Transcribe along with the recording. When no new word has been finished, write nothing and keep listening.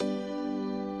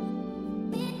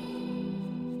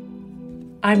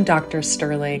I'm Dr.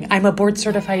 Sterling. I'm a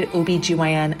board-certified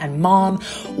OBGYN and mom.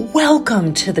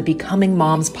 Welcome to the Becoming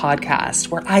Moms podcast,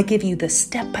 where I give you the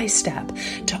step-by-step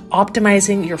to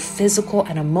optimizing your physical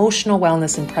and emotional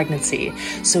wellness in pregnancy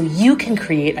so you can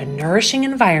create a nourishing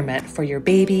environment for your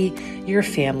baby, your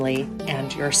family,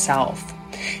 and yourself.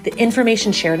 The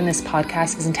information shared in this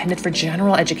podcast is intended for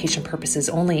general education purposes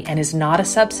only and is not a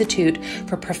substitute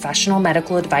for professional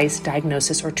medical advice,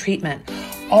 diagnosis, or treatment.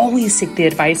 Always seek the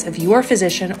advice of your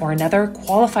physician or another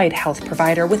qualified health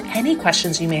provider with any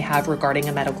questions you may have regarding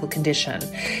a medical condition.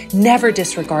 Never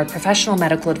disregard professional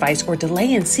medical advice or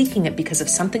delay in seeking it because of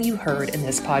something you heard in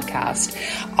this podcast.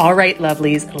 All right,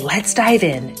 lovelies, let's dive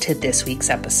in to this week's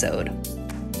episode.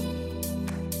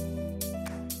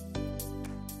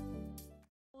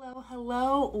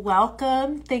 Hello,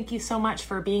 welcome. Thank you so much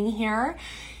for being here.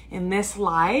 In this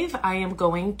live, I am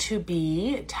going to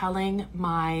be telling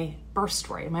my birth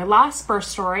story, my last birth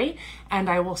story, and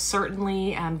I will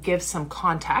certainly give some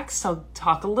context. I'll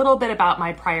talk a little bit about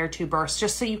my prior two births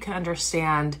just so you can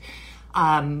understand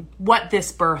what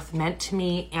this birth meant to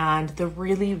me and the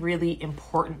really, really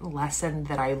important lesson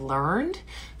that I learned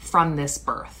from this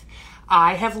birth.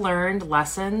 I have learned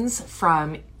lessons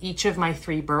from each of my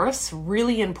three births,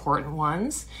 really important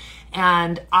ones.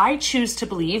 And I choose to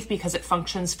believe, because it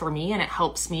functions for me and it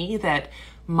helps me, that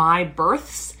my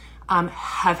births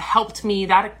have helped me,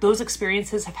 that those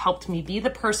experiences have helped me be the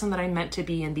person that I'm meant to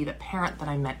be and be the parent that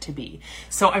I'm meant to be.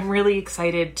 So I'm really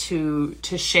excited to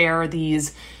share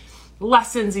these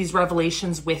lessons, these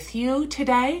revelations with you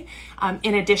today.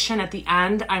 In addition, at the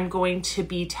end, I'm going to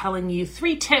be telling you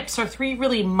 3 tips or 3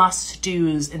 really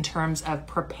must-dos in terms of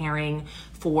preparing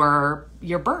for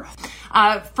your birth.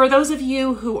 For those of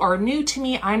you who are new to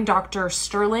me, I'm Dr.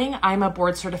 Sterling. I'm a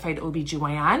board-certified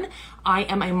OBGYN. I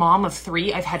am a mom of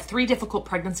 3. I've had 3 difficult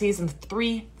pregnancies and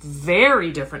 3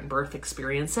 very different birth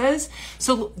experiences.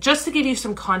 So just to give you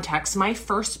some context, my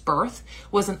first birth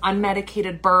was an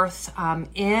unmedicated birth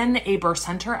in a birth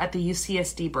center at the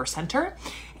UCSD Birth Center.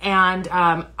 And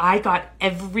I got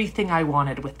everything I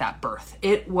wanted with that birth.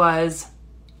 It was,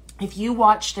 if you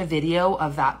watched a video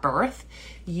of that birth,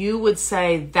 you would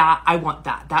say that I want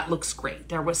that. That looks great.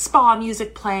 There was spa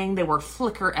music playing. There were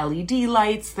flicker LED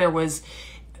lights.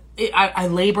 I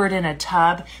labored in a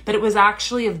tub, but it was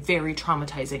actually a very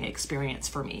traumatizing experience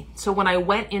for me. So when I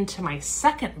went into my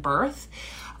second birth,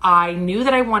 I knew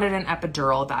that I wanted an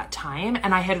epidural that time,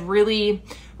 and I had really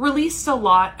released a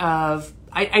lot of,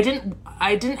 I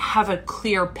didn't have a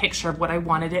clear picture of what I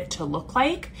wanted it to look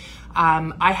like.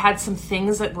 I had some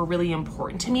things that were really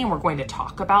important to me, and we're going to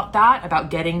talk about that, about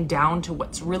getting down to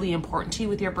what's really important to you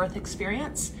with your birth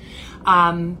experience.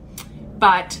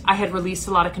 But I had released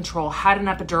a lot of control, had an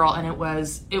epidural, and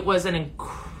it was an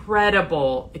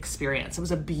incredible experience. It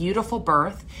was a beautiful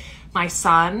birth. My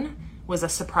son was a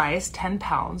surprise, 10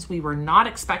 pounds. We were not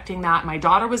expecting that. My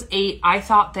daughter was 8.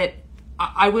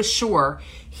 I was sure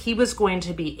he was going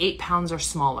to be 8 pounds or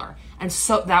smaller. And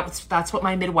so that's what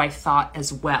my midwife thought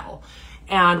as well.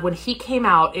 And when he came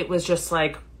out, it was just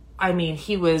like,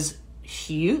 he was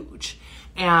huge.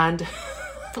 And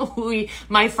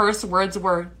my first words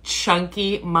were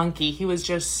chunky monkey. He was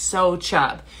just so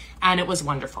chub. And it was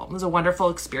wonderful. It was a wonderful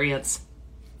experience.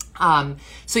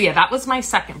 So yeah, that was my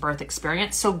second birth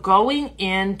experience. So going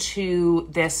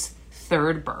into this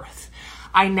third birth,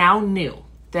 I now knew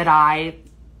that I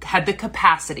had the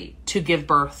capacity to give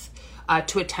birth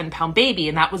to a 10-pound baby.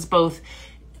 And that was both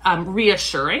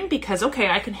reassuring because, okay,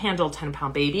 I can handle a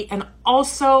 10-pound baby, and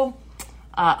also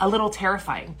a little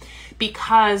terrifying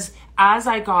because as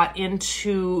I got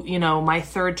into, my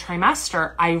third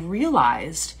trimester, I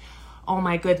realized, oh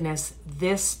my goodness,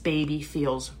 this baby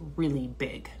feels really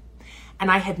big. And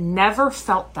I had never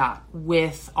felt that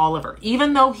with Oliver.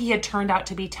 Even though he had turned out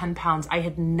to be 10 pounds, I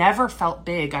had never felt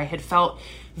big. I had felt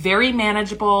very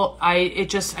manageable. I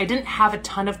didn't have a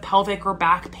ton of pelvic or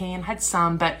back pain, had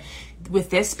some, but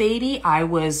with this baby, I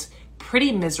was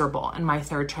pretty miserable in my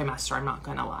third trimester, I'm not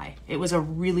gonna lie. It was a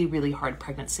really, really hard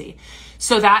pregnancy.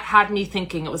 So that had me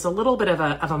thinking, it was a little bit of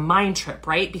a mind trip,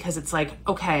 right? Because it's like,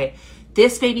 okay,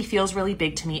 this baby feels really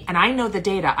big to me. And I know the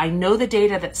data. I know the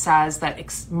data that says that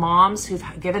moms who've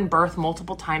given birth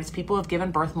multiple times, people who've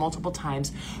given birth multiple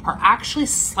times, are actually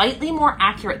slightly more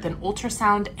accurate than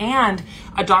ultrasound and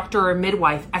a doctor or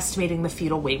midwife estimating the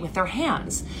fetal weight with their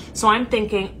hands. So I'm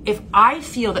thinking, if I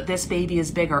feel that this baby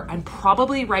is bigger, I'm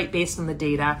probably right based on the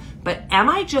data, but am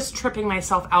I just tripping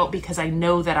myself out because I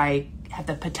know that I have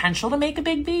the potential to make a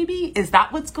big baby? Is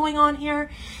that what's going on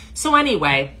here? So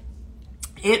anyway,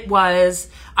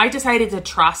 I decided to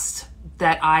trust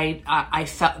that I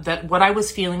felt that what I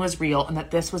was feeling was real and that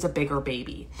this was a bigger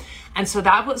baby. And so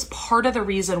that was part of the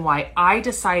reason why I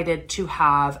decided to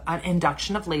have an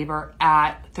induction of labor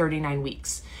at 39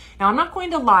 weeks. Now, I'm not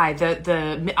going to lie,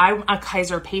 I'm a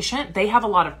Kaiser patient. They have a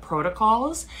lot of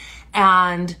protocols,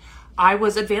 and I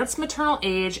was advanced maternal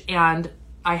age, and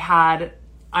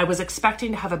I was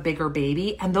expecting to have a bigger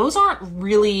baby, and those aren't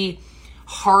really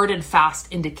hard and fast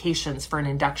indications for an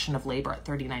induction of labor at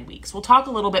 39 weeks. We'll talk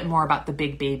a little bit more about the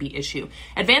big baby issue.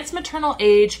 Advanced maternal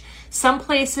age, some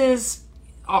places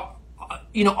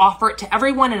offer it to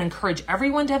everyone and encourage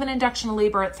everyone to have an induction of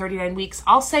labor at 39 weeks.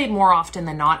 I'll say more often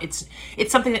than not, it's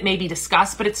something that may be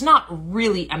discussed, but it's not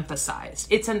really emphasized.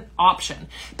 It's an option.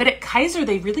 But at Kaiser,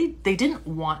 they didn't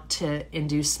want to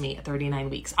induce me at 39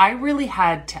 weeks. I really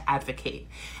had to advocate.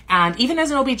 And even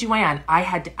as an OBGYN, I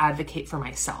had to advocate for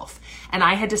myself. And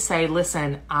I had to say,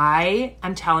 listen, I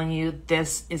am telling you,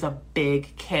 this is a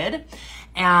big kid.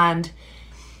 And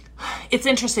it's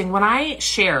interesting, when I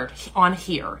shared on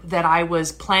here that I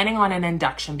was planning on an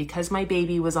induction because my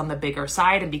baby was on the bigger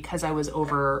side and because I was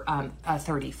over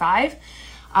 35,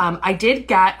 I did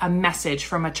get a message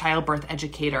from a childbirth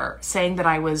educator saying that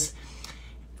I was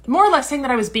more or less saying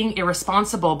that I was being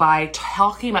irresponsible by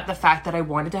talking about the fact that I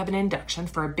wanted to have an induction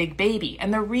for a big baby.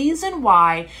 And the reason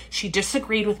why she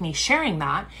disagreed with me sharing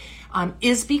that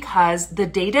is because the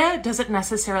data doesn't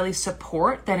necessarily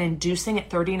support that inducing at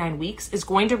 39 weeks is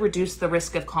going to reduce the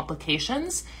risk of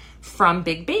complications from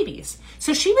big babies.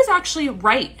 So she was actually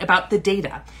right about the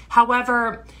data.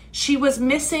 However, she was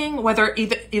missing whether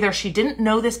either she didn't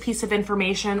know this piece of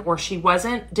information or she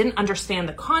didn't understand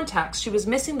the context. She was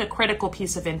missing the critical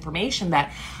piece of information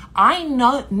that I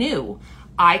knew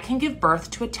I can give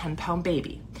birth to a 10-pound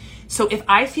baby. So if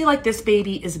I feel like this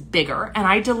baby is bigger, and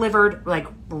I delivered like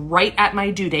right at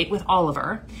my due date with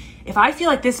Oliver, if I feel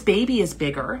like this baby is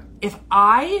bigger, if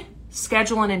I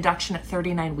schedule an induction at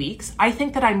 39 weeks, I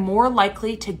think that I'm more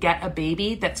likely to get a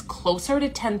baby that's closer to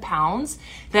 10 pounds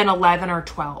than 11 or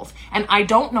 12. And I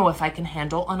don't know if I can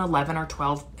handle an 11 or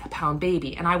 12 pound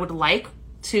baby. And I would like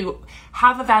to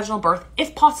have a vaginal birth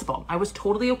if possible. I was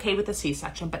totally okay with a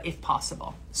C-section, but if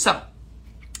possible. So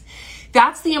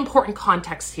that's the important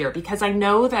context here, because I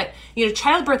know that,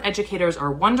 childbirth educators are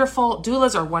wonderful,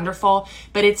 doulas are wonderful,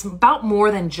 but it's about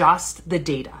more than just the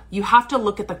data. You have to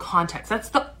look at the context. That's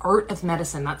the art of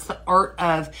medicine. That's the art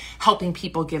of helping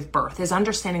people give birth, is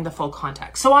understanding the full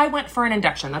context. So I went for an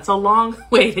induction. That's a long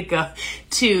way to go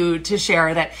to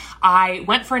share that I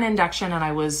went for an induction, and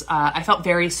I felt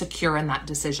very secure in that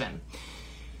decision.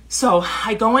 So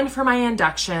I go in for my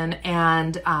induction,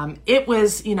 and it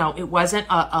wasn't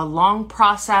a long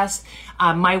process.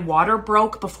 My water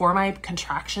broke before my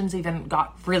contractions even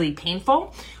got really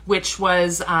painful, which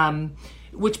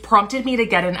prompted me to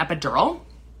get an epidural.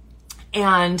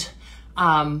 And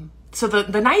so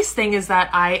the nice thing is that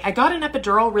I got an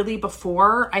epidural really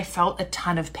before I felt a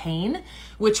ton of pain,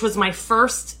 which was my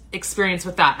first experience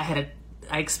with that.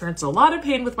 I experienced a lot of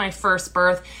pain with my first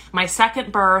birth. My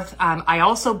second birth,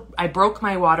 I broke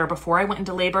my water before I went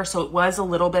into labor, so it was a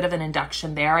little bit of an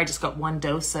induction there. I just got one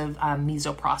dose of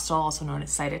misoprostol, also known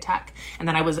as Cytotec, and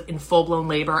then I was in full-blown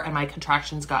labor, and my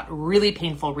contractions got really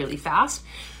painful really fast.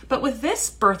 But with this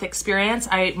birth experience,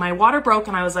 my water broke,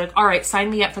 and I was like, all right, sign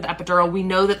me up for the epidural. We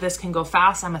know that this can go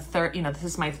fast. This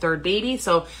is my third baby,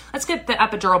 so let's get the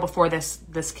epidural before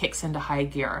this kicks into high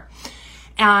gear.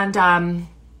 And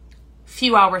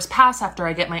few hours pass after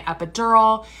I get my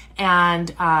epidural,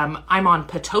 and I'm on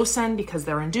Pitocin because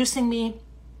they're inducing me.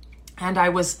 And I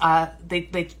was,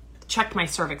 they checked my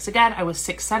cervix again. I was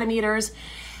 6 centimeters,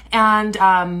 and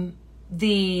I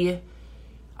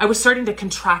was starting to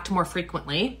contract more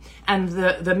frequently. And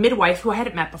the midwife, who I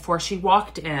hadn't met before, she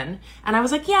walked in, and I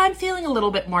was like, yeah, I'm feeling a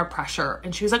little bit more pressure.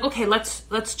 And she was like, okay,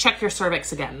 let's check your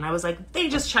cervix again. And I was like, they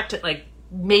just checked it like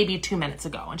maybe 2 minutes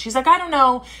ago. And she's like, I don't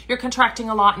know, you're contracting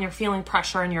a lot and you're feeling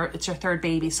pressure, and it's your third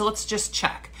baby, so let's just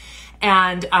check.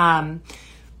 And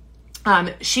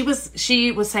she was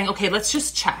saying, okay, let's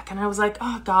just check. And I was like,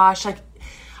 oh gosh, like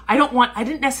I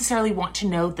didn't necessarily want to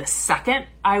know the second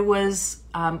I was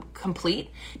complete,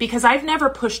 because I've never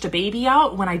pushed a baby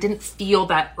out when I didn't feel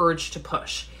that urge to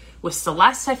push. With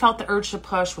Celeste, I felt the urge to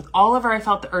push. With Oliver, I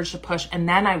felt the urge to push. And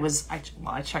then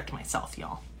I checked myself,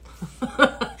 y'all.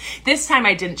 This time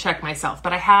I didn't check myself,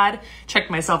 but I had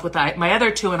checked myself with my other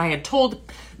two, and I had told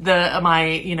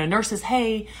my nurses,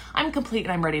 hey, I'm complete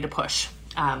and I'm ready to push.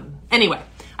 Anyway,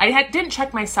 didn't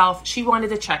check myself. She wanted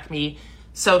to check me,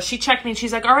 so she checked me, and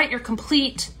she's like, all right, you're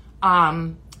complete.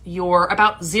 You're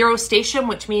about 0 station,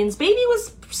 which means baby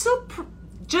was still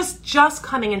just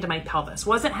coming into my pelvis.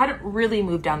 Hadn't really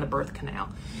moved down the birth canal.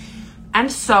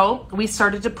 And so we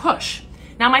started to push.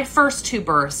 Now, my first 2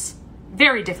 births,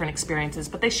 very different experiences,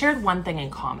 but they shared one thing in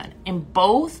common. In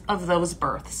both of those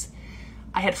births,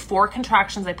 I had 4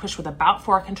 contractions. I pushed with about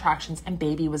 4 contractions and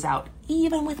baby was out.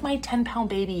 Even with my 10-pound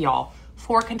baby, y'all,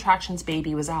 4 contractions,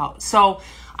 baby was out. So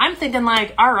I'm thinking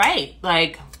like, all right,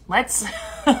 like let's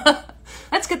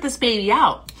get this baby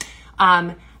out.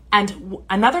 And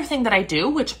another thing that I do,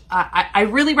 which I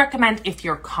really recommend if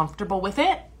you're comfortable with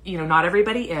it, you know, not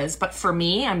everybody is, but for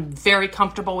me, I'm very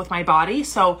comfortable with my body.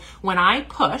 So when I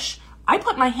push, I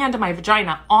put my hand in my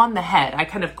vagina on the head. I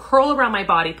kind of curl around my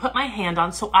body, put my hand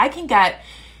on so I can get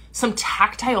some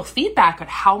tactile feedback on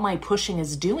how my pushing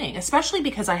is doing, especially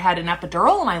because I had an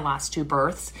epidural in my last 2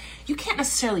 births. You can't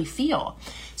necessarily feel.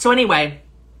 So anyway,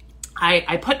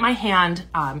 I put my hand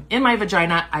in my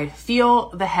vagina, I feel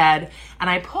the head, and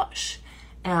I push,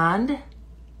 and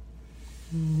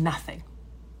nothing.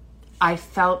 I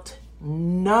felt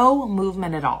no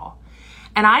movement at all.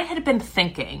 And I had been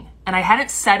thinking, and I hadn't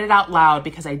said it out loud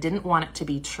because I didn't want it to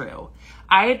be true.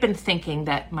 I had been thinking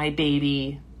that my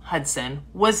baby Hudson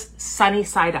was sunny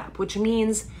side up, which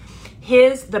means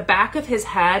the back of his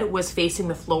head was facing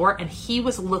the floor and he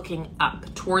was looking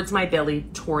up towards my belly,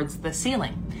 towards the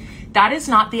ceiling. That is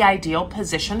not the ideal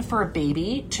position for a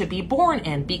baby to be born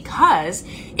in because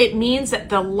it means that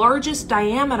the largest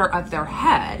diameter of their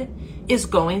head is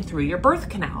going through your birth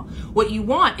canal. What you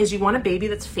want is you want a baby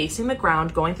that's facing the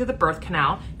ground going through the birth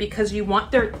canal because you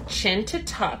want their chin to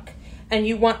tuck and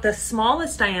you want the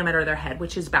smallest diameter of their head,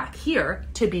 which is back here,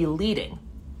 to be leading.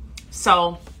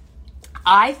 So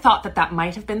I thought that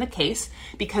might have been the case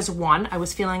because 1, I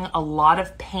was feeling a lot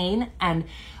of pain and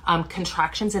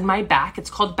contractions in my back. It's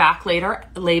called back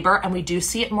labor, and we do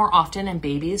see it more often in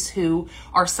babies who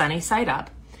are sunny side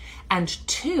up. And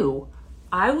 2,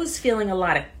 I was feeling a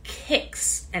lot of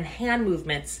kicks and hand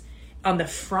movements on the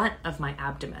front of my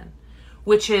abdomen,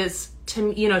 which is,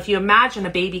 if you imagine a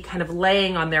baby kind of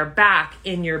laying on their back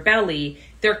in your belly,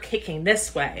 they're kicking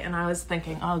this way. And I was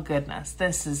thinking, oh goodness,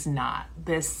 this isn't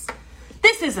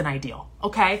ideal,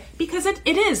 okay? Because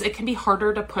it can be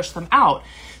harder to push them out.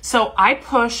 So I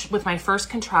push with my first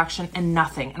contraction and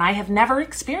nothing. And I have never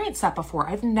experienced that before.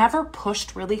 I've never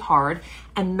pushed really hard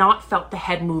and not felt the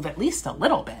head move at least a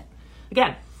little bit.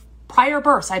 Again, prior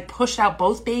births, I pushed out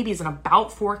both babies in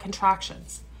about 4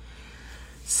 contractions.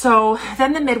 So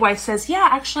then the midwife says, yeah,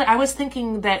 actually, I was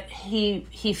thinking that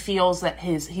he feels that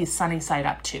he's sunny side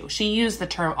up too. She used the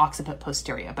term occiput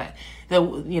posterior, but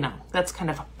that's kind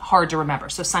of hard to remember.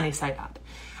 So sunny side up.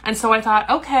 And so I thought,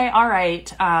 okay, all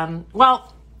right. I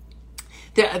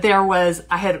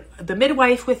had the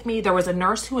midwife with me. There was a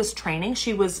nurse who was training.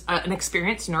 She was an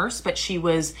experienced nurse, but she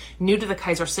was new to the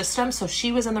Kaiser system. So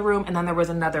she was in the room. And then there was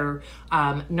another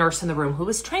nurse in the room who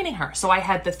was training her. So I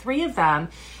had the 3 of them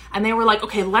and they were like,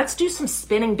 okay, let's do some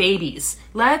spinning babies.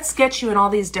 Let's get you in all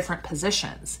these different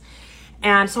positions.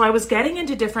 And so I was getting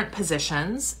into different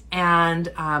positions and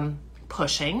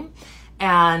pushing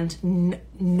and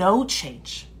no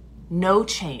change.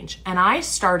 And I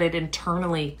started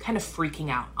internally kind of freaking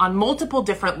out on multiple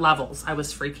different levels. I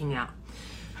was freaking out.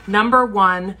 Number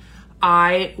 1,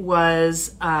 I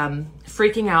was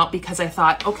freaking out because I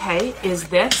thought, okay, is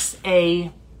this a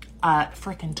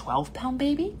freaking 12-pound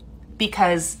baby?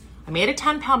 Because I made a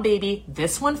 10-pound baby.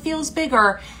 This one feels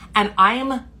bigger and I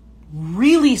am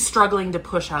really struggling to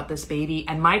push out this baby.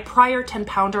 And my prior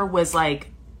 10-pounder was like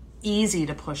easy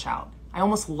to push out. I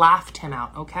almost laughed him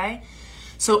out, okay?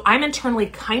 So I'm internally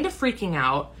kind of freaking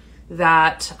out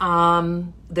that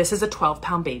this is a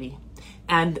 12-pound baby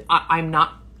and I'm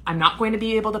not going to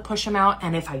be able to push him out.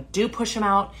 And if I do push him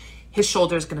out, his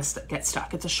shoulder is going to get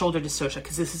stuck. It's a shoulder dystocia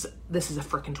because this is a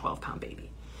freaking 12-pound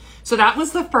baby. So that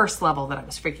was the first level that I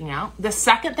was freaking out. The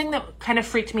second thing that kind of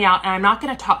freaked me out, and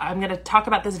I'm going to talk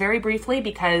about this very briefly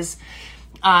because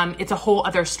it's a whole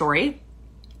other story.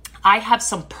 I have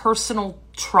some personal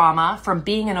trauma from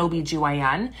being an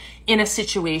OBGYN in a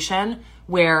situation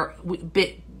where,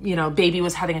 baby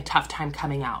was having a tough time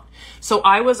coming out. So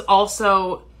I was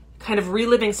also kind of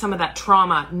reliving some of that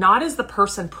trauma, not as the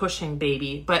person pushing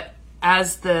baby, but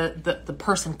as the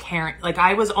person caring. Like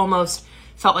I was almost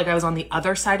felt like I was on the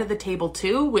other side of the table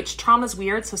too, which trauma's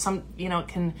weird. So it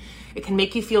can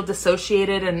make you feel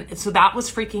dissociated. And so that was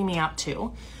freaking me out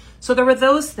too. So there were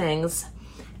those things.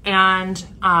 And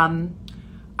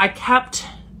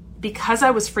because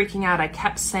I was freaking out, I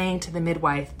kept saying to the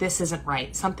midwife, this isn't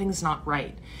right. Something's not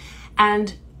right.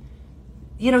 And,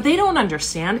 they don't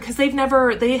understand because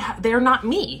they're not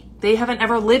me. They haven't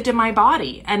ever lived in my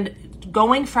body. And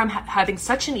going from having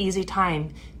such an easy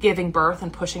time giving birth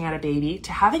and pushing out a baby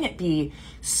to having it be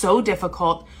so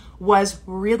difficult was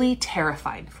really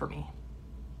terrifying for me.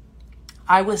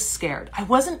 I was scared. I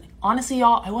wasn't, honestly,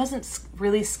 y'all, I wasn't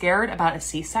really scared about a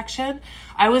C-section.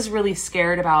 I was really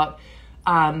scared about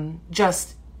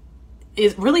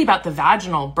really about the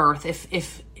vaginal birth.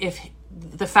 If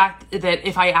the fact that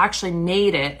if I actually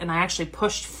made it and I actually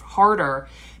pushed harder,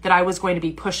 that I was going to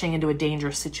be pushing into a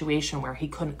dangerous situation where he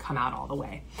couldn't come out all the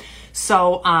way.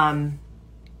 So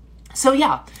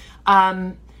yeah,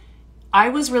 I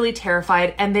was really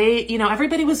terrified, and they,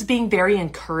 everybody was being very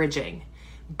encouraging,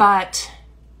 but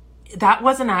that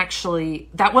wasn't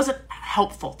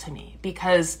helpful to me,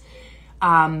 because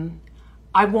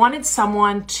I wanted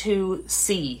someone to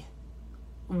see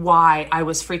why I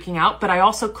was freaking out, but I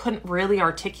also couldn't really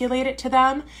articulate it to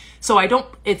them. So I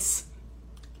don't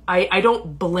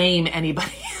blame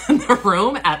anybody in the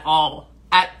room at all.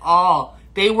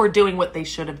 They were doing what they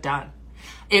should have done.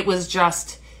 It was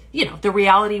just, the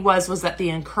reality was that the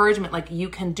encouragement, like, you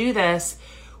can do this,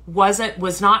 was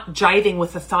not jiving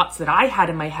with the thoughts that I had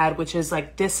in my head, which is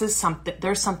like, there's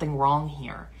something wrong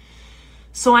here.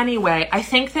 So anyway, I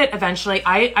think that eventually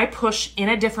I pushed in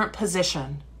a different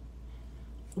position.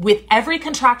 With every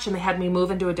contraction, they had me move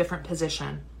into a different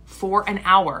position for an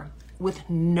hour with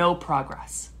no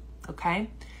progress. Okay.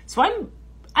 So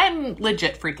I'm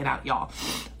legit freaking out, y'all.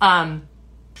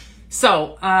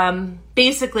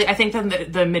 Basically, I think then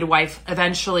the midwife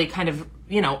eventually kind of,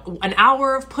 an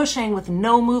hour of pushing with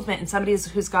no movement, and somebody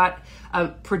who's got a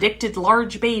predicted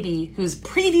large baby, who's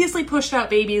previously pushed out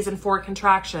babies in 4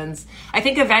 contractions. I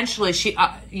think eventually she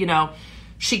got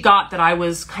that I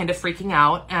was kind of freaking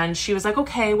out, and she was like,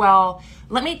 okay, well,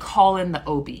 let me call in the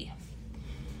OB.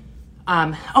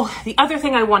 The other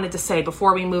thing I wanted to say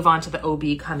before we move on to the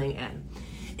OB coming in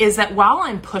is that while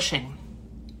I'm pushing,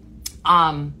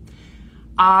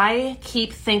 I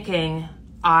keep thinking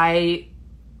I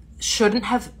shouldn't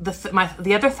have,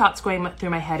 the other thoughts going through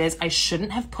my head is I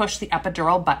shouldn't have pushed the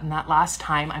epidural button that last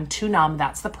time. I'm too numb.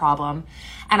 That's the problem.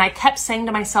 And I kept saying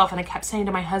to myself, and I kept saying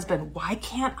to my husband, why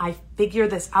can't I figure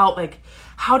this out? Like,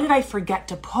 how did I forget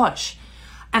to push?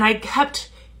 And I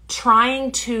kept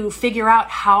trying to figure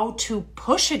out how to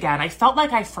push again. I felt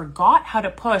like I forgot how to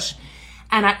push.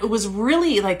 And it was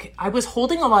really like, I was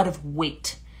holding a lot of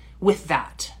weight with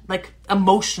that, like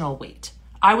emotional weight.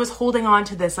 I was holding on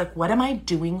to this, like, what am I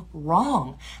doing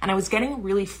wrong? And I was getting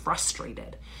really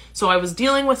frustrated. So I was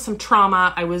dealing with some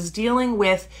trauma. I was dealing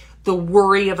with the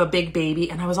worry of a big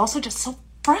baby. And I was also just so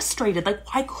frustrated.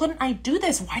 Like, why couldn't I do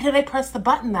this? Why did I press the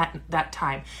button that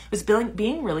time? I was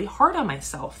being really hard on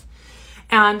myself.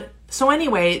 And so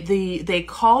anyway, they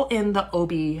call in the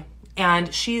OB,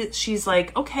 and she's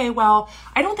like, okay, well,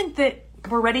 I don't think that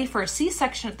we're ready for a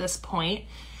C-section at this point.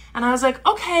 And I was like,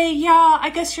 okay, yeah, I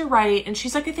guess you're right. And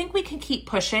she's like, I think we can keep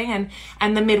pushing.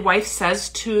 And the midwife says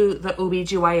to the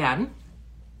OBGYN,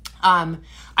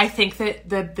 I think that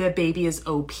the baby is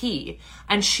OP.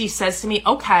 And she says to me,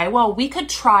 okay, well, we could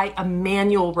try a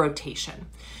manual rotation.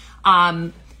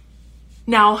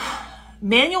 Now,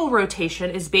 manual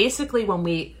rotation is basically when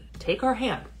we take our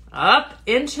hand up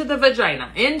into the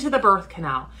vagina, into the birth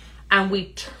canal, and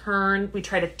we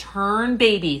try to turn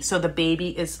baby so the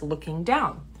baby is looking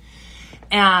down.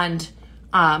 And,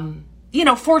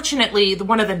 fortunately,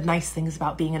 one of the nice things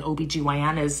about being an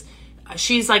OBGYN is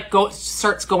she's like,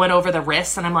 starts going over the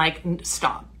wrists, and I'm like,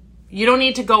 stop. You don't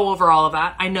need to go over all of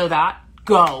that. I know that.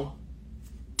 Go.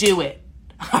 Do it.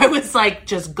 I was like,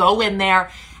 just go in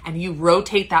there and you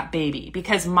rotate that baby,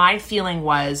 because my feeling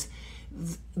was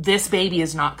this baby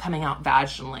is not coming out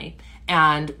vaginally.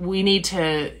 And we need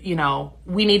to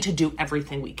do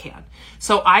everything we can.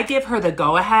 So I give her the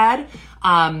go ahead.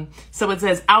 So it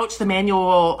says, ouch, the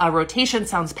manual rotation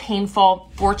sounds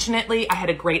painful. Fortunately, I had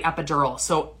a great epidural.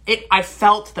 So I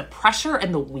felt the pressure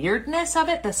and the weirdness of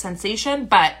it, the sensation,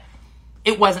 but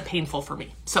it wasn't painful for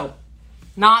me. So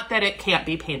not that it can't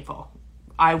be painful.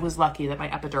 I was lucky that my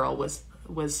epidural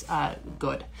was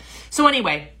good. So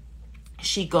anyway,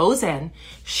 she goes in,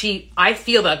 I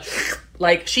feel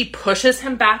like she pushes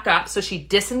him back up. So she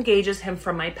disengages him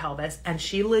from my pelvis, and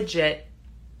she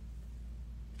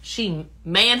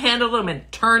manhandled him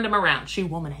and turned him around. She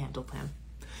woman-handled him.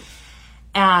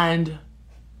 And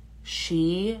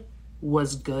she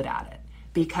was good at it,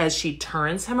 because she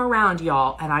turns him around,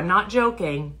 y'all. And I'm not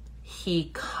joking. He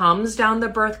comes down the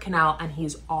birth canal and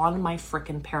he's on my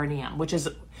frickin' perineum, which is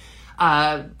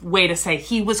a way to say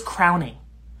he was crowning.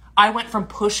 I went from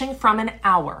pushing from an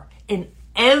hour in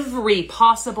every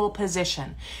possible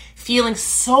position, feeling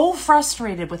so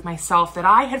frustrated with myself that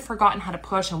I had forgotten how to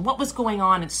push and what was going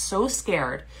on and so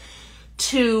scared,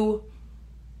 to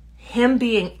him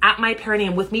being at my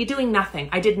perineum with me doing nothing.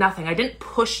 I did nothing. I didn't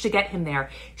push to get him there.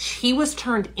 He was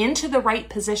turned into the right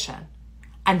position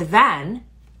and then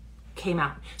came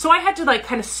out. So I had to like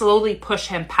kind of slowly push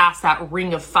him past that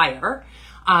ring of fire,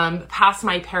 past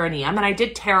my perineum. And I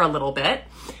did tear a little bit.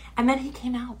 And then he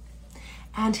came out.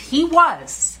 And he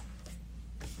was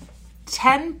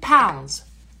 10 pounds,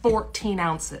 14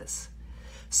 ounces.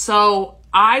 So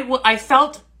I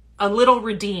felt a little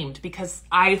redeemed because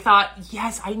I thought,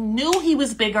 yes, I knew he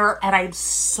was bigger, and I'm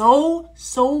so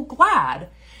glad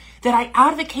that I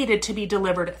advocated to be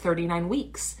delivered at 39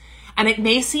 weeks. And it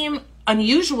may seem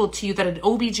unusual to you that an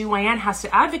OBGYN has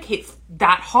to advocate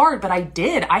that hard, but I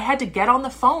did. I had to get on the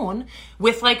phone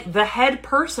with like the head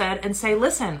person and say,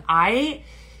 listen,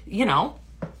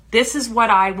 this is what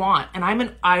I want. And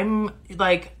I'm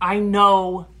like, I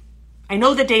know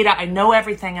the data, I know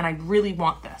everything, and I really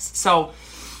want this. So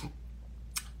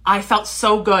I felt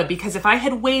so good, because if I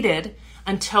had waited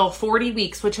until 40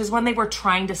 weeks, which is when they were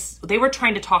trying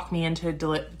to talk me into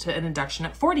an induction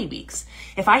at 40 weeks.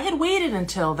 If I had waited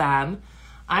until then,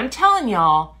 I'm telling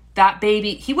y'all, that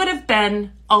baby, he would have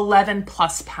been 11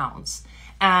 plus pounds.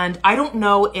 And I don't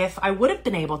know if I would have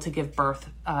been able to give birth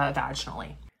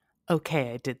vaginally.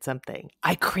 Okay, I did something.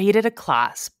 I created a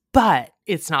class, but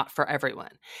it's not for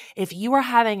everyone. If you are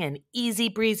having an easy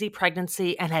breezy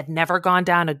pregnancy and had never gone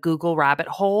down a Google rabbit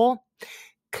hole,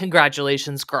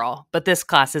 congratulations, girl, but this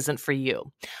class isn't for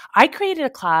you. I created a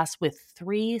class with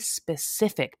 3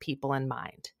 specific people in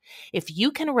mind. If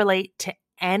you can relate to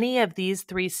any of these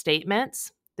 3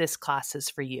 statements, this class is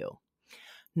for you.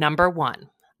 Number 1,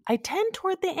 I tend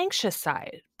toward the anxious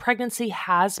side. Pregnancy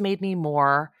has made me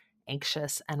more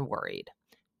anxious and worried.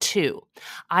 2,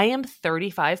 I am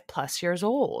 35 plus years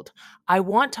old. I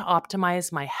want to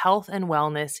optimize my health and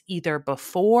wellness either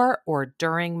before or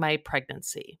during my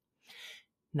pregnancy.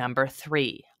 Number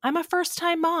 3, I'm a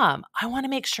first-time mom. I want to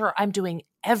make sure I'm doing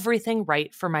everything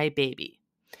right for my baby.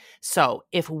 So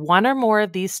if one or more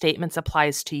of these statements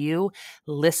applies to you,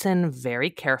 listen very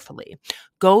carefully.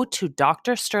 Go to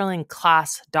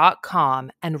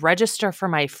drsterlingclass.com and register for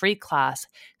my free class,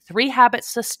 3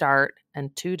 Habits to Start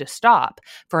and 2 to Stop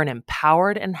for an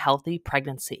empowered and healthy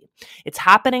pregnancy. It's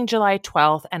happening July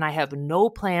 12th, and I have no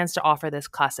plans to offer this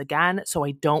class again, so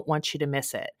I don't want you to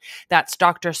miss it. That's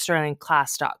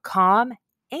drsterlingclass.com.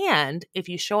 And if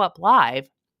you show up live,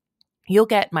 you'll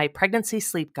get my pregnancy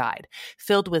sleep guide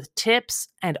filled with tips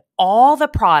and all the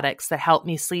products that help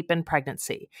me sleep in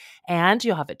pregnancy. And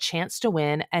you'll have a chance to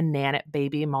win a Nanit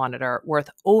baby monitor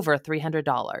worth over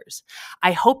 $300.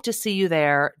 I hope to see you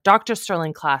there,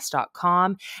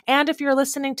 drsterlingclass.com. And if you're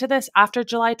listening to this after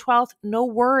July 12th, no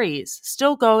worries.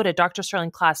 Still go to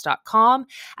drsterlingclass.com,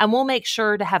 and we'll make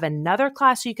sure to have another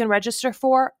class you can register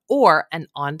for or an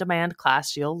on-demand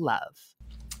class you'll love.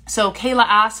 So Kayla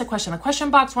asked a question in the question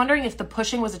box, wondering if the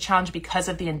pushing was a challenge because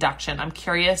of the induction. I'm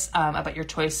curious about your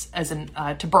choice as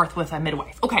to birth with a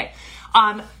midwife. Okay.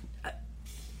 I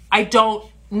don't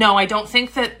know. I don't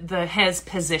think that his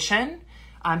position,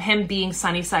 him being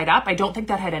sunny side up, I don't think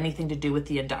that had anything to do with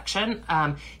the induction.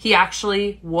 He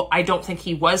actually, I don't think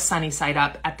he was sunny side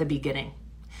up at the beginning.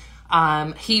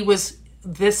 He was,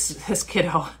 this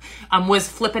kiddo was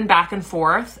flipping back and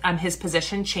forth, his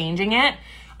position, changing it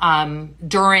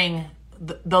during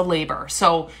the labor.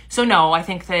 So no, I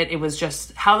think that it was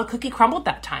just how the cookie crumbled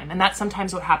that time. And that's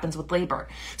sometimes what happens with labor.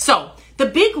 So the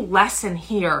big lesson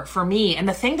here for me, and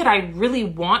the thing that I really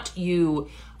want you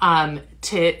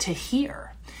to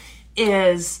hear,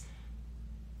 is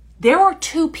there are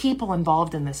 2 people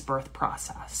involved in this birth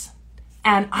process.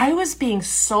 And I was being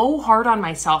so hard on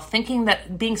myself, thinking that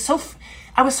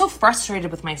I was so frustrated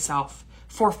with myself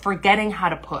for forgetting how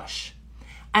to push.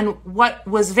 And what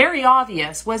was very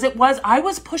obvious was I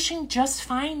was pushing just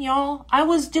fine, y'all. I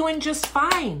was doing just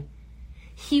fine.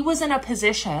 He was in a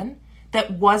position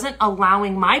that wasn't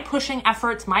allowing my pushing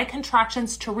efforts, my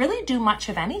contractions, to really do much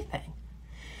of anything.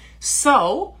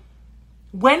 So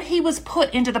when he was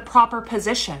put into the proper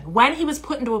position, when he was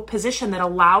put into a position that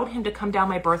allowed him to come down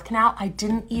my birth canal, I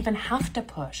didn't even have to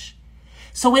push.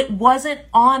 So it wasn't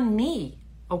on me.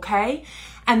 Okay.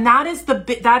 And that is,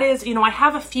 I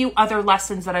have a few other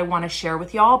lessons that I want to share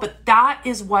with y'all, but that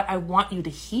is what I want you to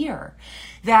hear.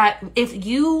 That if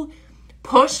you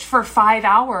pushed for 5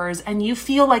 hours and you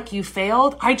feel like you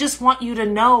failed, I just want you to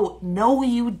know, no,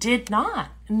 you did not.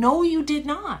 No, you did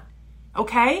not.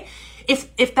 Okay.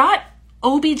 If that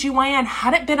OBGYN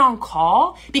hadn't been on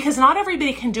call, because not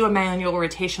everybody can do a manual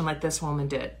rotation like this woman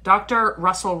did. Dr.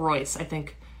 Russell Royce, I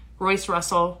think. Royce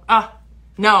Russell.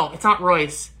 No, it's not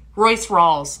Royce. Royce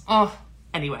Rawls. Oh,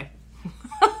 anyway.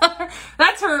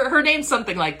 That's her name's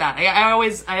something like that. I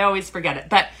always forget it.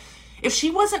 But if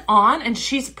she wasn't on, and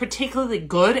she's particularly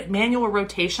good at manual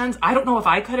rotations, I don't know if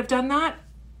I could have done that.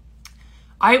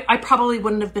 I probably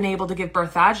wouldn't have been able to give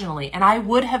birth vaginally. And I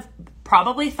would have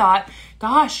probably thought,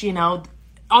 gosh,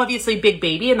 obviously big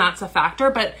baby, and that's a factor,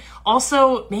 but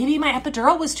also maybe my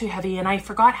epidural was too heavy and I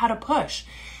forgot how to push.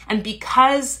 And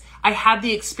because I had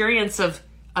the experience of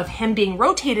him being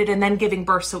rotated and then giving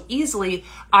birth so easily,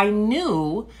 I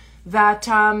knew that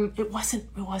it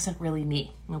wasn't really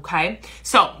me. Okay,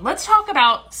 so let's talk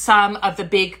about some of the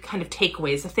big kind of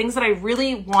takeaways, the things that I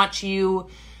really want you,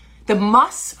 the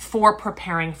musts for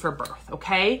preparing for birth.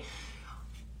 Okay,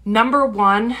 number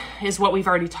one is what we've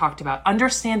already talked about.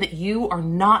 Understand that you are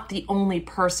not the only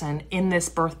person in this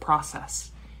birth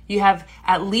process. You have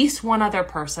at least one other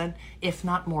person, if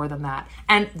not more than that,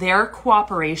 and their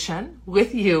cooperation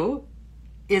with you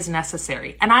is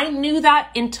necessary. And I knew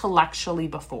that intellectually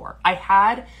before. I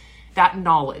had that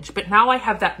knowledge, but now I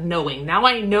have that knowing. Now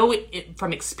I know it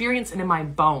from experience and in my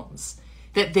bones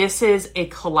that this is a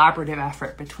collaborative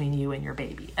effort between you and your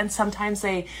baby. And sometimes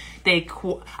I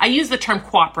use the term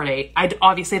cooperate. I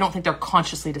obviously don't think they're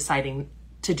consciously deciding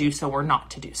to do so or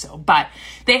not to do so, but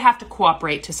they have to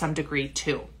cooperate to some degree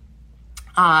too.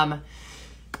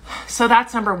 So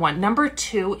that's number one. Number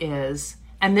two is,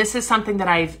 and this is something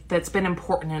that's been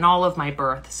important in all of my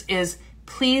births, is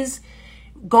please,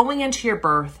 going into your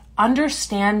birth,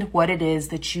 understand what it is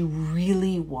that you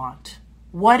really want.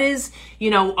 What is,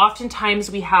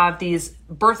 oftentimes we have these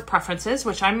birth preferences,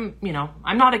 which I'm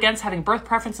not against having birth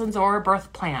preferences or a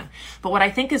birth plan. But what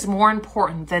I think is more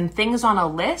important than things on a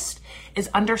list is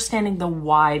understanding the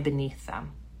why beneath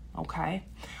them. Okay.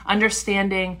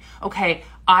 Understanding, okay,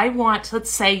 let's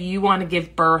say you want to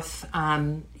give birth,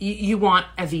 you want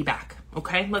a VBAC.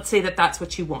 Okay. Let's say that that's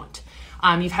what you want.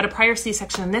 You've had a prior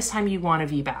C-section and this time you want a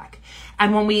VBAC.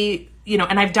 And when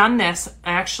and I've done this,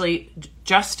 I actually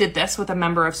just did this with a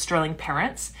member of Sterling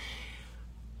Parents.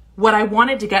 What I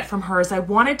wanted to get from her is I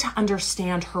wanted to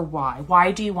understand her why.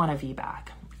 Why do you want a VBAC?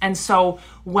 And so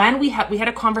when we had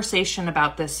a conversation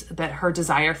about this, that her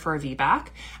desire for a VBAC,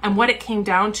 and what it came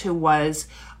down to was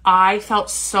I felt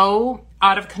so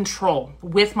out of control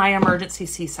with my emergency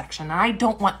C-section, and I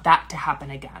don't want that to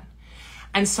happen again.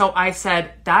 And so I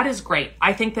said, that is great.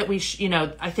 I think that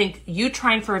I think you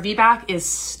trying for a VBAC is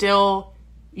still,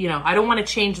 I don't want to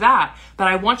change that, but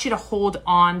I want you to hold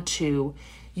on to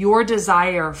your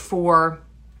desire for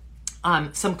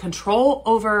some control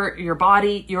over your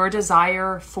body, your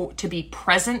desire to be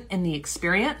present in the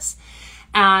experience.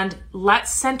 And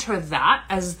let's center that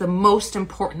as the most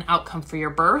important outcome for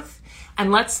your birth.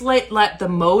 And let's let the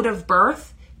mode of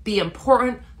birth be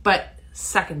important, but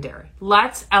secondary.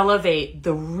 Let's elevate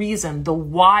the reason, the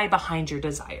why behind your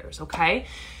desires. Okay.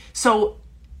 So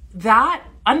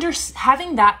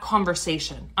having that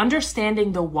conversation,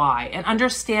 understanding the why and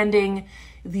understanding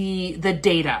the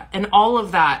data and all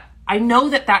of that, I know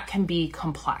that can be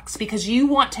complex because you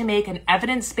want to make an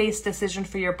evidence-based decision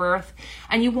for your birth,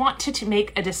 and you want to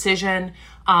make a decision,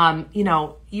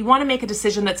 you want to make a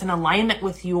decision that's in alignment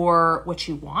with what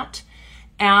you want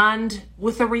and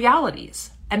with the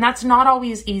realities. And that's not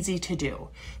always easy to do.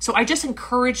 So I just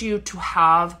encourage you to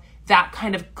have that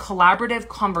kind of collaborative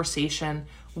conversation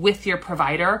with your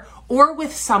provider or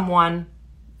with someone.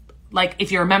 Like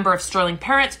if you're a member of Sterling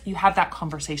Parents, you have that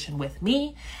conversation with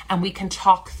me and we can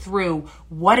talk through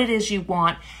what it is you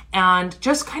want and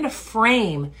just kind of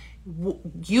frame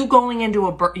you going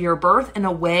into your birth in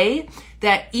a way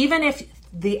that even if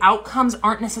the outcomes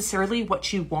aren't necessarily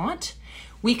what you want,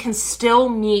 we can still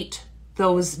meet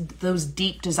those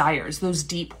deep desires, those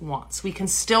deep wants. We can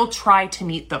still try to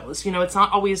meet those. It's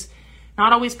not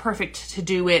always perfect to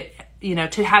do it,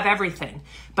 to have everything,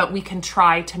 but we can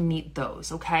try to meet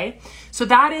those. Okay. So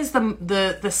that is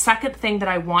the second thing that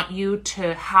I want you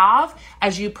to have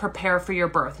as you prepare for your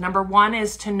birth. Number one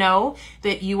is to know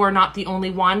that you are not the only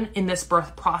one in this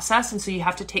birth process. And so you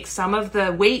have to take some of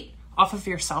the weight off of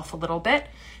yourself a little bit.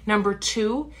 Number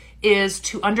two is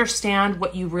to understand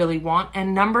what you really want.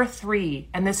 And number three,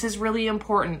 and this is really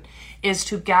important, is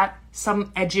to get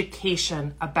some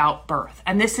education about birth.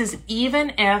 And this is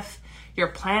even if you're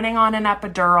planning on an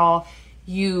epidural,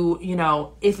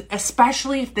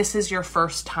 especially if this is your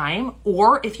first time,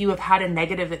 or if you have had a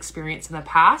negative experience in the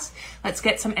past, let's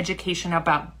get some education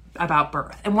about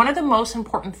birth. And one of the most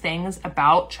important things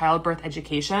about childbirth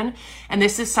education, and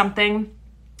this is something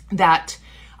that,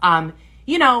 I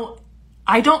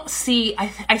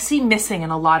see missing in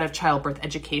a lot of childbirth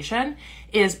education,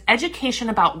 is education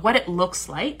about what it looks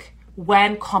like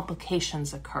when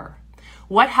complications occur.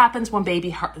 What happens when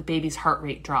baby's heart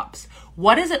rate drops?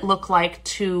 What does it look like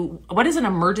what is an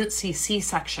emergency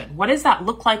C-section? What does that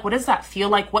look like? What does that feel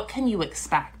like? What can you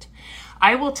expect?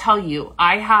 I will tell you,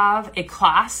 I have a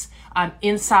class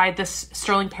inside this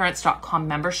sterlingparents.com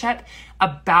membership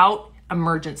about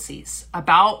emergencies,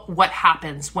 about what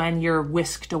happens when you're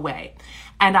whisked away.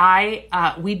 And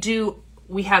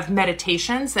we have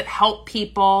meditations that help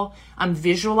people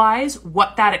visualize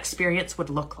what that experience would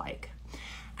look like.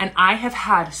 And I have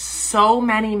had so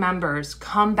many members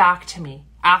come back to me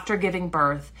after giving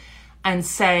birth and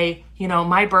say,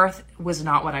 my birth was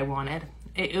not what I wanted.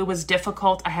 It was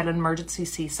difficult. I had an emergency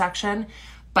C-section,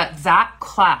 but that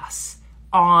class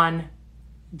on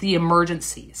the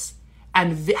emergencies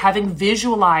and having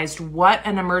visualized what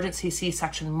an emergency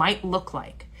C-section might look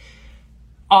like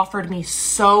offered me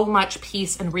so much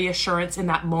peace and reassurance in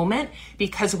that moment,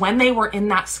 because when they were in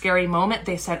that scary moment,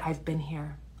 they said, I've been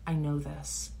here. I know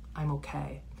this. I'm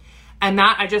okay. And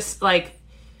that I just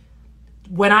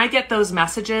when I get those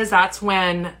messages, that's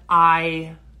when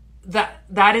that's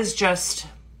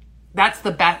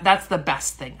the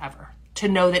best thing ever, to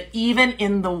know that even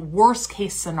in the worst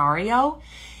case scenario,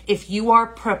 if you are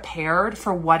prepared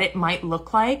for what it might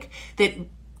look like, that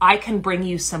I can bring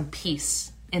you some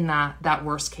peace in that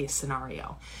worst case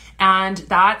scenario. And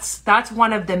that's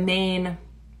one of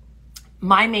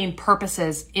my main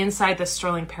purposes inside the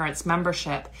Sterling Parents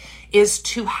membership, is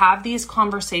to have these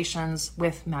conversations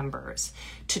with members,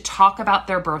 to talk about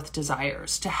their birth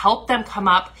desires, to help them come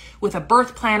up with a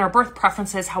birth plan or birth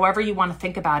preferences, however you want to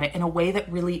think about it, in a way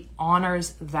that really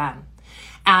honors them.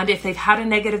 And if they've had a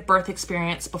negative birth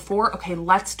experience before, okay,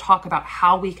 let's talk about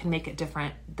how we can make it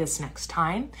different this next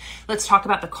time. Let's talk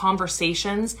about the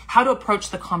conversations, how to approach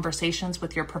the conversations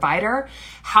with your provider,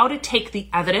 how to take the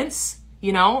evidence,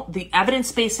 the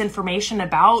evidence-based information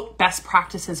about best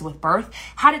practices with birth,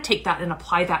 how to take that and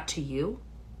apply that to you,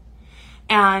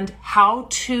 and how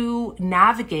to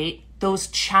navigate those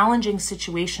challenging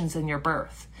situations in your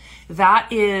birth.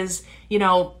 That is,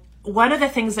 one of the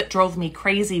things that drove me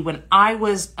crazy when I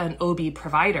was an OB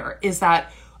provider is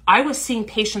that I was seeing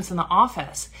patients in the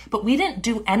office, but we didn't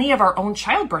do any of our own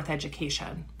childbirth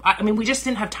education. We just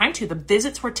didn't have time to. The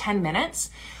visits were 10 minutes.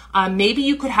 Maybe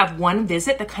you could have one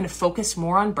visit that kind of focused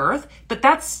more on birth, but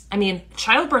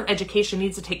childbirth education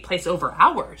needs to take place over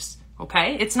hours,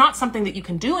 okay? It's not something that you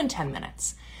can do in 10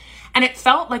 minutes. And it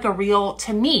felt like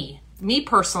to me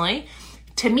personally,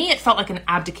 it felt like an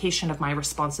abdication of my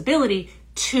responsibility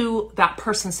to that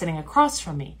person sitting across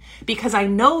from me, because I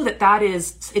know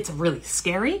it's really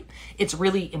scary. It's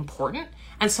really important.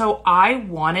 And so I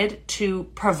wanted to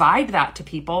provide that to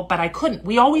people, but I couldn't.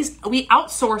 We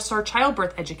outsource our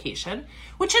childbirth education,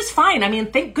 which is fine.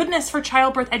 Thank goodness for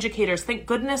childbirth educators. Thank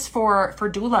goodness for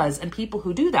doulas and people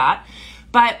who do that.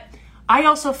 But I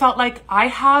also felt like I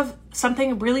have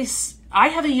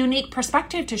a unique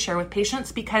perspective to share with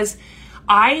patients, because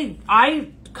I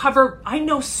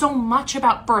know so much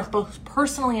about birth, both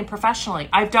personally and professionally.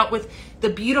 I've dealt with the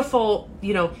beautiful,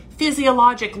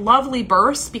 physiologic, lovely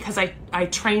births, because I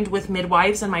trained with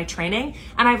midwives in my training.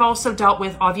 And I've also dealt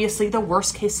with, obviously, the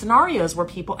worst case scenarios where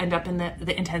people end up in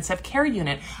the intensive care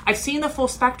unit. I've seen the full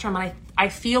spectrum, and I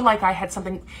feel like I had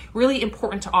something really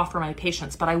important to offer my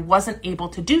patients, but I wasn't able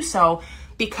to do so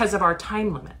because of our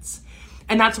time limits.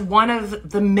 And that's one of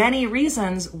the many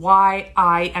reasons why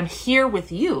I am here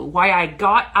with you, why I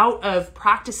got out of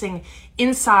practicing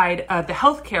inside of the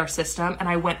healthcare system and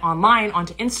I went online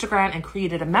onto Instagram and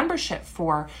created a membership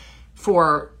for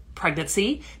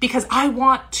pregnancy, because I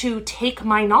want to take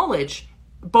my knowledge,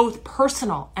 both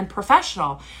personal and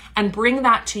professional, and bring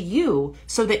that to you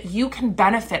so that you can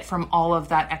benefit from all of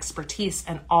that expertise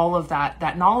and all of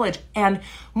that knowledge. And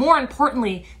more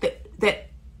importantly, that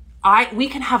we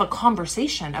can have a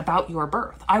conversation about your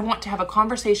birth. I want to have a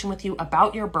conversation with you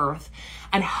about your birth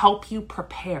and help you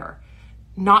prepare.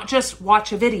 Not just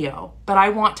watch a video, but I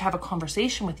want to have a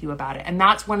conversation with you about it. And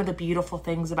that's one of the beautiful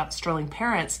things about Sterling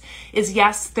Parents is,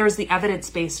 yes, there's the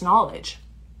evidence-based knowledge.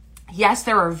 Yes,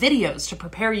 there are videos to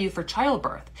prepare you for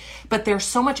childbirth, but there's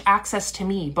so much access to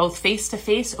me, both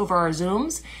face-to-face over our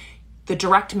Zooms, the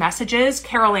direct messages.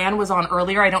 Carol Ann was on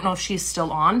earlier. I don't know if she's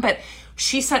still on, but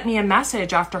she sent me a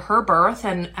message after her birth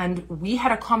and we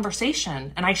had a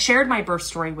conversation, and I shared my birth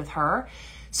story with her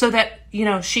so that,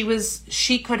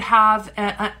 she could have,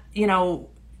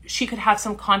 she could have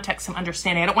some context, some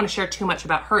understanding. I don't want to share too much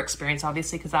about her experience,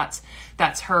 obviously, because that's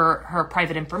her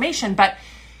private information. But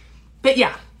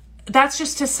yeah, that's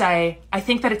just to say, I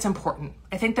think that it's important.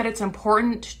 I think that it's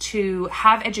important to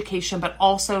have education, but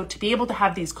also to be able to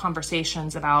have these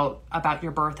conversations about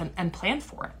your birth and plan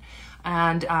for it.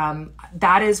 And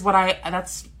that's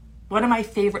one of my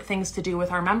favorite things to do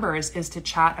with our members, is to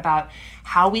chat about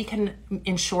how we can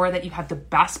ensure that you have the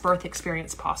best birth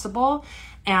experience possible.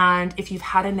 And if you've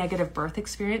had a negative birth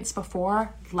experience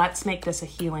before, let's make this a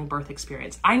healing birth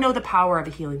experience. I know the power of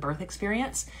a healing birth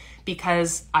experience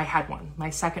because I had one. My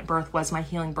second birth was my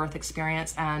healing birth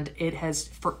experience, and it has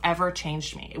forever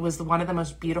changed me. It was one of the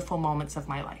most beautiful moments of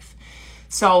my life.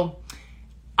 So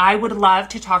I would love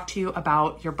to talk to you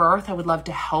about your birth. I would love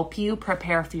to help you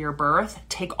prepare for your birth,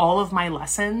 take all of my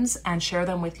lessons and share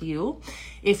them with you.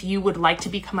 If you would like to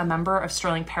become a member of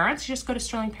Sterling Parents, you just go to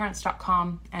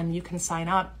sterlingparents.com and you can sign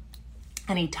up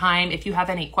anytime. If you have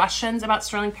any questions about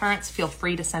Sterling Parents, feel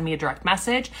free to send me a direct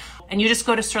message. And you just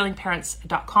go to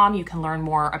sterlingparents.com. You can learn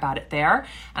more about it there.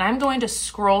 And I'm going to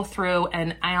scroll through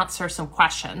and answer some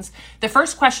questions. The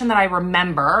first question that I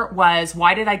remember was,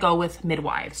 why did I go with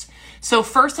midwives? So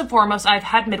first and foremost, I've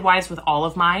had midwives with all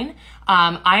of mine.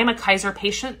 I am a Kaiser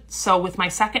patient. So with my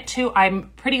second two,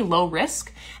 I'm pretty low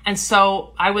risk. And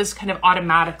so I was kind of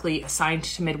automatically assigned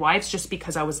to midwives just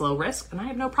because I was low risk, and I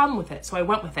have no problem with it. So I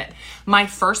went with it. My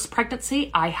first pregnancy,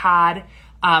 I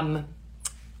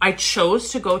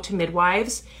chose to go to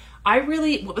midwives.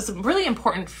 What was really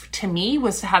important to me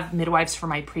was to have midwives for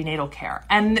my prenatal care.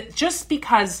 And just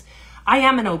because I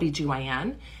am an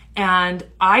OBGYN and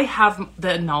I have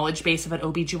the knowledge base of an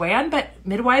OBGYN, but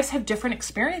midwives have different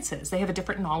experiences. They have a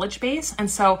different knowledge base. And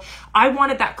so I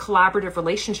wanted that collaborative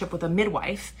relationship with a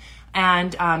midwife.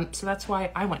 And so that's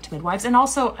why I went to midwives. And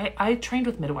also I trained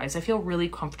with midwives. I feel really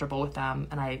comfortable with them,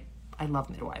 and I love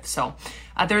midwives. So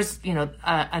there's,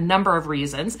 a number of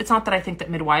reasons. It's not that I think that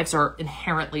midwives are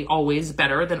inherently always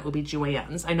better than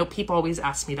OBGYNs. I know people always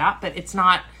ask me that, but it's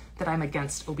not that I'm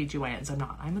against OBGYNs. I'm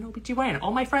not. I'm an OBGYN.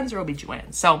 All my friends are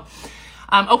OBGYNs. So,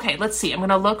 okay, let's see. I'm going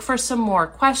to look for some more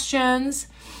questions.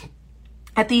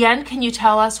 At the end, can you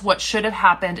tell us what should have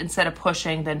happened instead of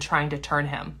pushing, then trying to turn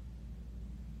him?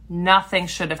 Nothing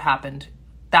should have happened.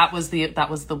 That was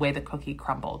the way the cookie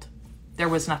crumbled. There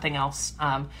was nothing else.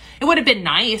 It would have been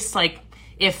nice, like,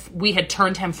 if we had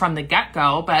turned him from the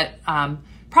get-go, but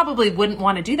probably wouldn't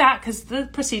want to do that because the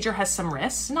procedure has some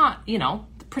risks.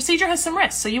 The procedure has some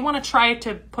risks. So you want to try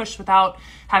to push without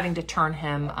having to turn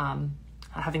him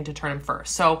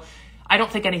first. So I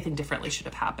don't think anything differently should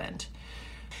have happened.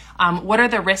 What are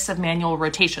the risks of manual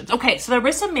rotations? Okay, so the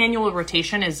risk of manual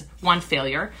rotation is 1,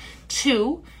 failure.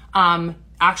 2,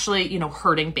 actually,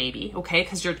 hurting baby, okay?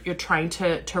 Because you're trying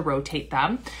to rotate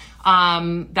them.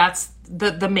 That's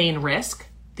the main risk.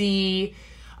 The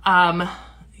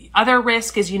other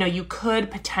risk is, you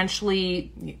could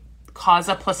potentially cause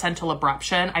a placental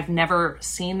abruption. I've never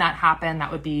seen that happen.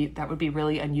 That would be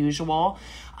really unusual.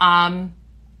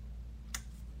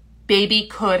 Baby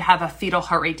could have a fetal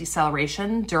heart rate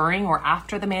deceleration during or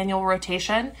after the manual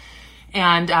rotation,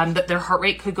 and their heart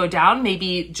rate could go down.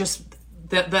 Maybe just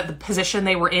the position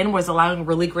they were in was allowing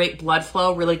really great blood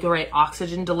flow, really great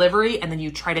oxygen delivery, and then you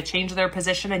try to change their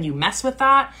position and you mess with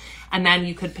that, and then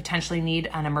you could potentially need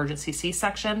an emergency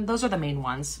C-section. Those are the main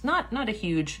ones. Not a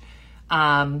huge,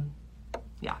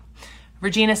 yeah.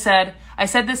 Regina said, I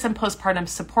said this in postpartum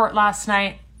support last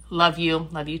night. Love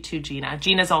you too, Gina.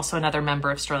 Gina's also another member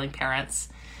of Sterling Parents.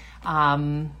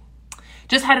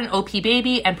 Just had an OP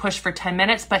baby and pushed for 10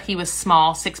 minutes, but he was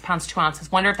small, 6 pounds, 2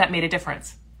 ounces. Wonder if that made a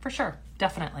difference. For sure,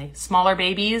 definitely. Smaller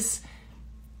babies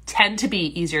tend to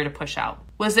be easier to push out.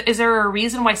 Is there a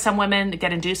reason why some women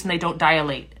get induced and they don't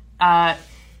dilate?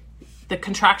 The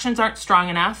contractions aren't strong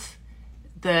enough.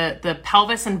 The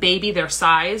pelvis and baby, their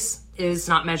size is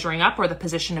not measuring up, or the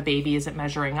position of baby isn't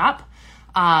measuring up.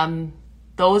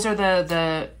 Those are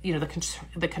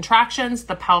the contractions,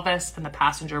 the pelvis, and the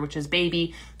passenger, which is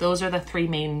baby. Those are the three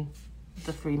main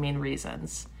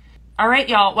reasons. All right,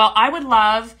 y'all. Well, I would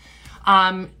love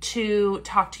to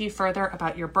talk to you further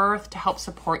about your birth, to help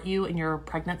support you in your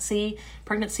pregnancy.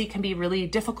 Pregnancy can be really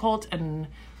difficult, and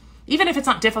even if it's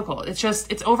not difficult,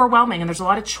 it's overwhelming, and there's a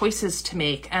lot of choices to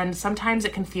make. And sometimes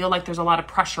it can feel like there's a lot of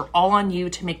pressure all on you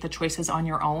to make the choices on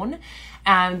your own.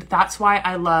 And that's why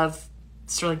I love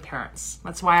Sterling Parents.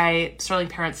 That's why Sterling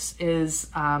Parents is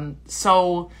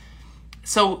so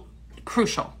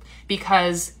crucial,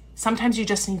 because sometimes you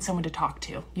just need someone to talk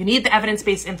to. You need the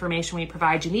evidence-based information we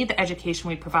provide. You need the education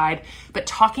we provide. But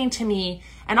talking to me,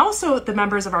 and also the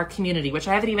members of our community, which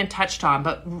I haven't even touched on,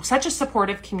 but such a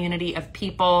supportive community of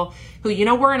people who,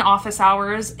 we're in office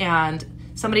hours and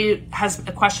somebody has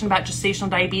a question about gestational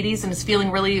diabetes and is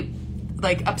feeling really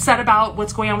upset about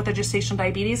what's going on with their gestational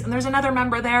diabetes. And there's another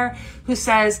member there who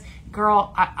says,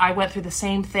 girl, I went through the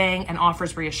same thing, and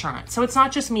offers reassurance. So it's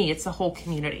not just me, it's the whole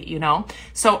community,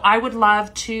 So I would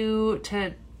love to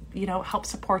help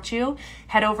support you,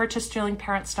 head over to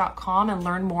sterlingparents.com and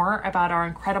learn more about our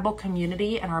incredible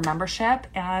community and our membership.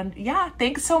 And yeah,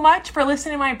 thanks so much for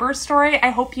listening to my birth story. I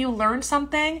hope you learned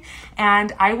something,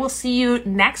 and I will see you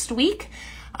next week.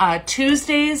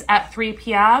 Tuesdays at 3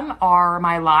 p.m. are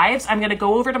my lives. I'm going to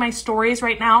go over to my stories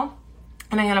right now,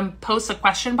 and I'm going to post a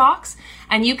question box,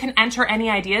 and you can enter any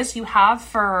ideas you have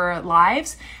for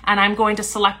lives, and I'm going to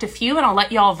select a few and I'll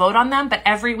let y'all vote on them. But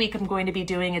every week I'm going to be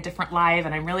doing a different live,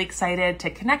 and I'm really excited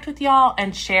to connect with y'all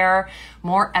and share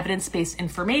more evidence-based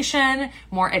information,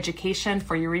 more education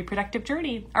for your reproductive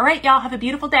journey. All right, y'all, have a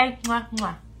beautiful day. Mwah,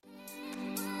 mwah.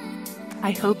 I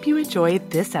hope you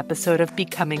enjoyed this episode of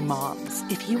Becoming Moms.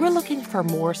 If you are looking for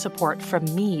more support from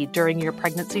me during your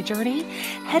pregnancy journey,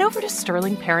 head over to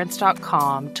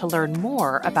sterlingparents.com to learn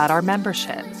more about our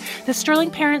membership. The Sterling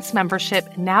Parents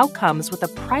membership now comes with a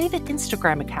private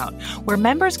Instagram account where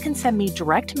members can send me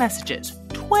direct messages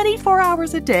 24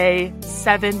 hours a day,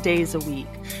 7 days a week.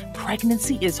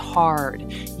 Pregnancy is hard.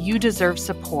 You deserve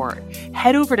support.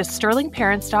 Head over to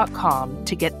sterlingparents.com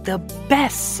to get the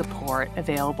best support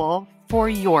available for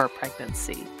your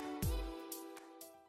pregnancy.